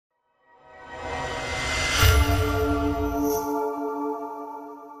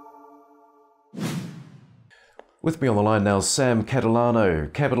With me on the line now, Sam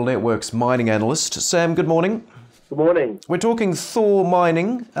Catalano, Capital Network's mining analyst. Sam, good morning. Good morning. We're talking Thor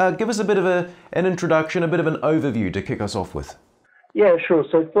mining. Give us a bit of an introduction, a bit of an overview to kick us off with. Yeah, sure.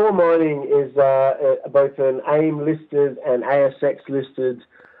 So Thor Mining is both an AIM-listed and ASX-listed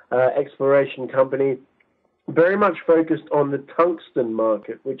exploration company, very much focused on the tungsten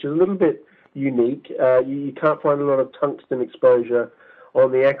market, which is a little bit unique. You can't find a lot of tungsten exposure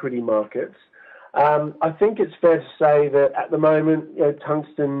on the equity markets. I think it's fair to say that at the moment,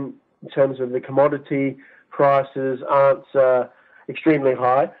 tungsten, in terms of the commodity prices, aren't extremely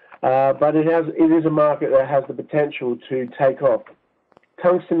high, but it is a market that has the potential to take off.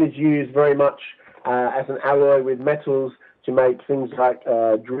 Tungsten is used very much as an alloy with metals to make things like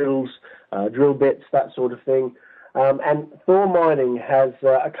drills, drill bits, that sort of thing. And Thor Mining has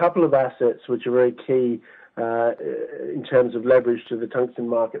a couple of assets which are very key in terms of leverage to the tungsten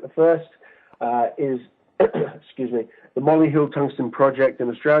market. The first is, excuse me, the Molly Hill Tungsten Project in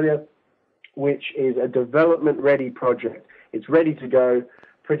Australia, which is a development-ready project. It's ready to go,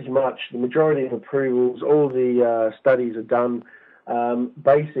 pretty much. The majority of approvals, all the studies are done.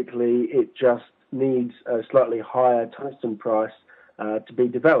 Basically, it just needs a slightly higher tungsten price to be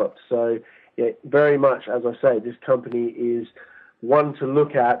developed. So, very much, as I say, this company is one to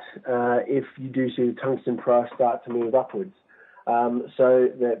look at if you do see the tungsten price start to move upwards. So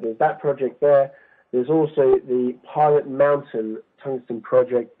there's that project there. There's also the Pilot Mountain Tungsten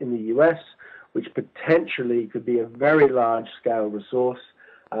Project in the US, which potentially could be a very large-scale resource,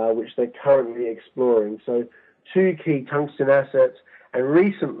 which they're currently exploring. So two key tungsten assets, and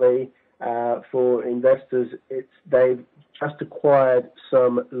recently, for investors, they've just acquired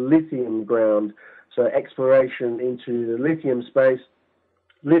some lithium ground, so exploration into the lithium space.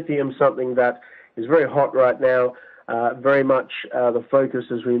 Lithium, something that is very hot right now, very much the focus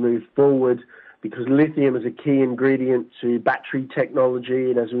as we move forward, because lithium is a key ingredient to battery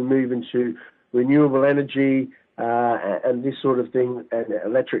technology, and as we move into renewable energy and this sort of thing, and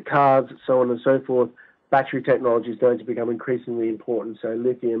electric cars, so on and so forth, battery technology is going to become increasingly important. So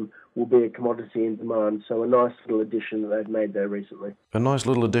lithium will be a commodity in demand. So a nice little addition that they've made there recently. A nice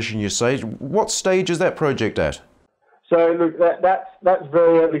little addition, you say. What stage is that project at? So look, that's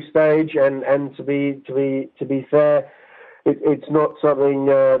very early stage, and to be fair, it's not something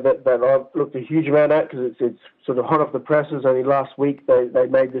that I've looked a huge amount at, because it's sort of hot off the presses. Only last week they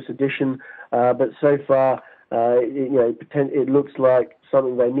made this addition, but so far it looks like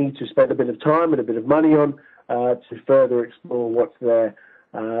something they need to spend a bit of time and a bit of money on to further explore what's there.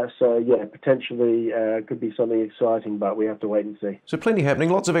 So yeah, potentially could be something exciting, but we have to wait and see. So plenty happening,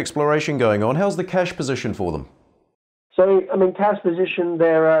 lots of exploration going on. How's the cash position for them? So, I mean, cash position,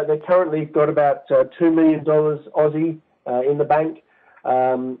 they currently got about $2 million Aussie in the bank.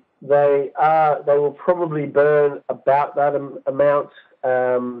 They will probably burn about that amount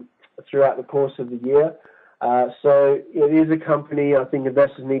throughout the course of the year. So it is a company I think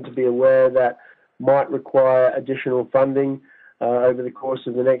investors need to be aware that might require additional funding over the course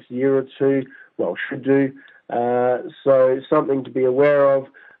of the next year or two. Well, should do. So something to be aware of.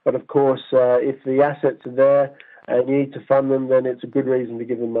 But of course, if the assets are there and you need to fund them, then it's a good reason to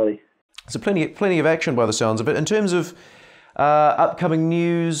give them money. So plenty of action by the sounds of it. In terms of upcoming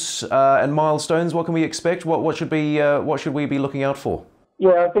news and milestones, what can we expect? What should we be looking out for?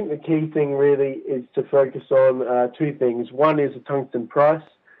 Yeah, I think the key thing really is to focus on two things. One is the tungsten price.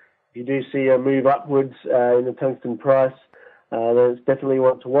 If you do see a move upwards in the tungsten price, then it's definitely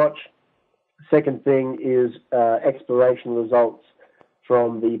one to watch. Second thing is exploration results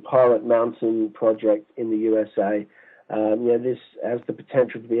from the Pilot Mountain project in the USA. This has the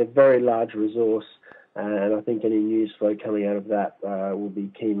potential to be a very large resource, and I think any news flow coming out of that will be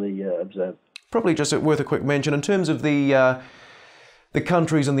keenly observed. Probably just worth a quick mention in terms of the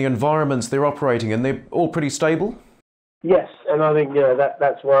countries and the environments they're operating in. They're all pretty stable. Yes, and I think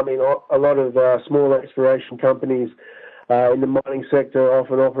that's why, I mean, a lot of small exploration companies in the mining sector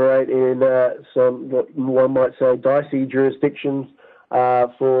often operate in some, what one might say, dicey jurisdictions.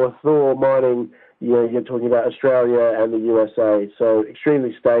 For Thor Mining, you're talking about Australia and the USA, so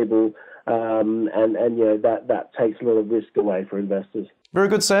extremely stable, and that takes a lot of risk away for investors. Very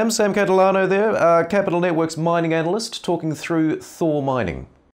good, Sam. Sam Catalano there, Capital Network's mining analyst, talking through Thor Mining.